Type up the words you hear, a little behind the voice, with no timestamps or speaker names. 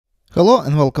Hello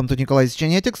and welcome to Nikolay's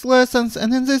genetics lessons,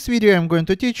 and in this video I'm going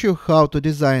to teach you how to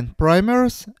design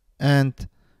primers, and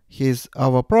here's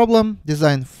our problem: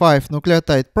 design 5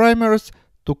 nucleotide primers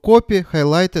to copy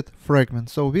highlighted fragment.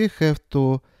 So we have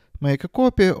to make a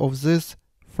copy of this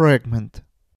fragment.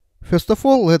 First of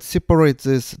all, let's separate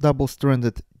this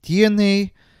double-stranded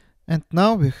DNA, and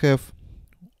now we have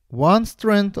one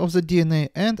strand of the DNA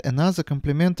and another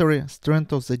complementary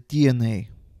strand of the DNA.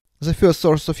 The first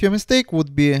source of your mistake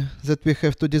would be that we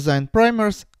have to design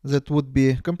primers that would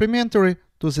be complementary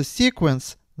to the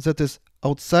sequence that is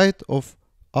outside of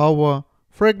our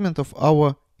fragment of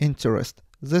our interest.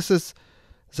 This is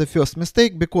the first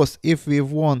mistake, because if we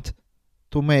want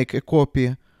to make a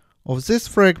copy of this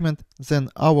fragment, then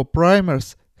our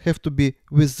primers have to be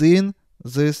within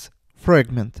this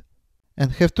fragment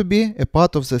and have to be a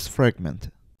part of this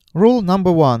fragment. Rule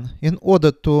number 1. In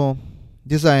order to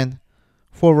design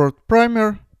forward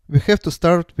primer, we have to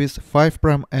start with 5'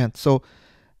 end. So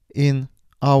in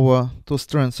our two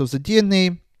strands of the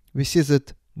DNA, we see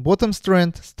that bottom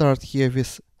strand starts here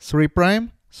with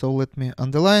 3'. So let me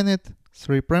underline it,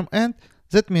 3' end.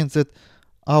 That means that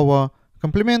our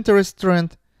complementary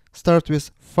strand starts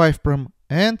with 5'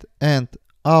 end, and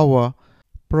our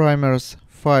primers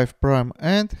 5'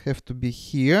 end have to be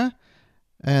here,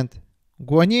 and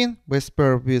guanine base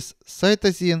pair with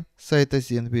cytosine,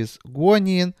 cytosine with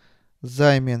guanine,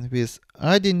 thymine with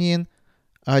adenine,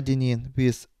 adenine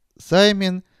with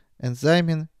thymine, and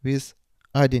thymine with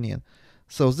adenine.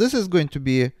 So this is going to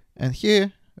be, and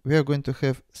here we are going to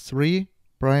have 3'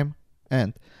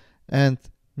 end, and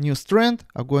new strand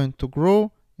are going to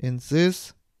grow in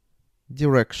this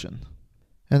direction.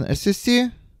 And as you see,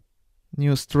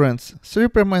 new strands 3'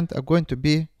 end are going to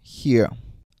be here.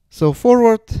 So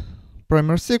forward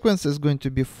primer sequence is going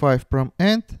to be 5'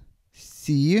 end,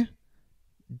 C,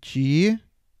 G,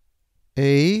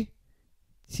 A,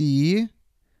 T,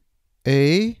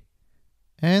 A,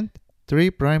 and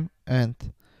 3'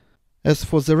 end. As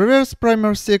for the reverse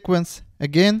primer sequence,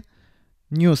 again,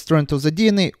 new strand of the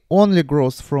DNA only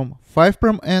grows from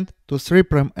 5' end to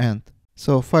 3' end.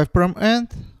 So 5'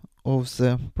 end of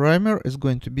the primer is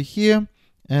going to be here,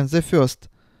 and the first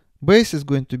base is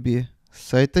going to be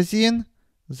cytosine,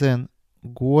 then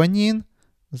guanine,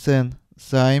 then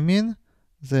thymine,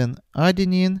 then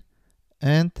adenine,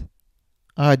 and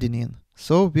adenine.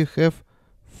 So we have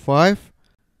 5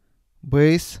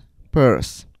 base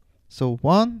pairs. So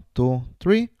 1, 2,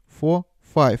 3, 4,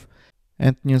 5.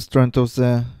 And new strand of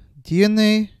the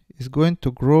DNA is going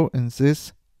to grow in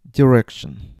this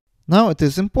direction. Now it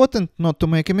is important not to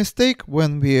make a mistake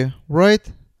when we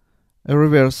write a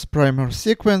reverse primer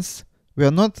sequence. We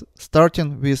are not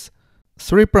starting with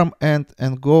 3' end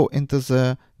and go into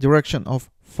the direction of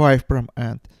 5'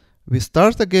 end. We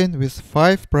start again with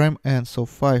 5' end, so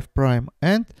 5'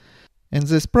 end. And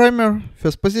this primer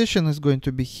first position is going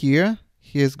to be here.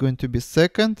 Here is going to be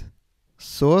second,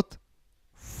 third,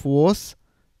 fourth,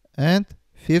 and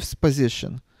fifth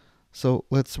position. So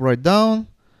let's write down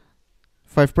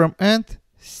 5' end,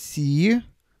 C,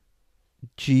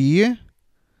 G,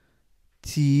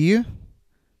 T,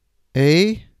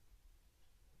 A,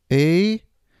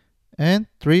 and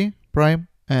 3'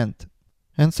 end.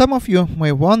 And some of you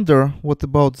may wonder, what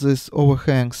about these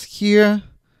overhangs here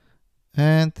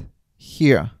and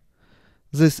here?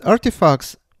 These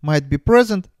artifacts might be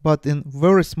present, but in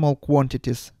very small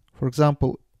quantities. For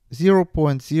example,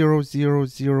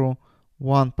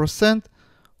 0.0001%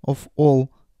 of all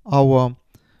our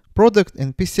product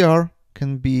in PCR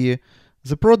can be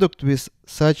the product with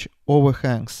such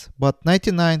overhangs, but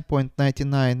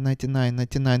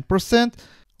 99.999999%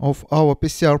 of our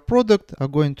PCR product are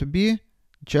going to be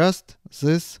just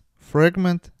this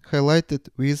fragment highlighted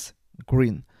with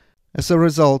green. As a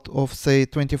result of, say,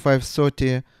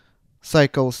 25-30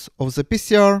 cycles of the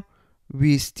PCR,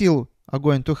 we still are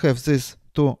going to have these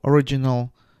two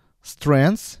original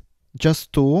strands,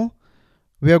 just two.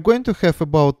 We are going to have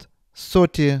about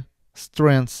 30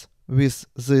 strands with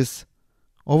these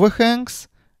overhangs,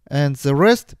 and the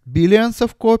rest, billions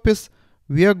of copies,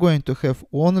 we are going to have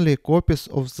only copies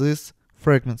of this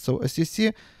fragment. So as you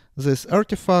see, these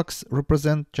artifacts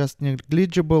represent just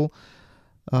negligible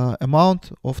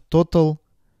amount of total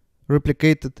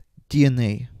replicated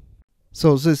DNA.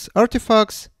 So these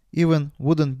artifacts even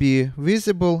wouldn't be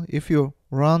visible if you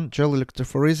run gel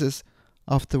electrophoresis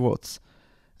afterwards.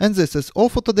 And this is all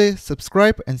for today.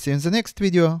 Subscribe and see you in the next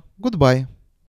video. Goodbye.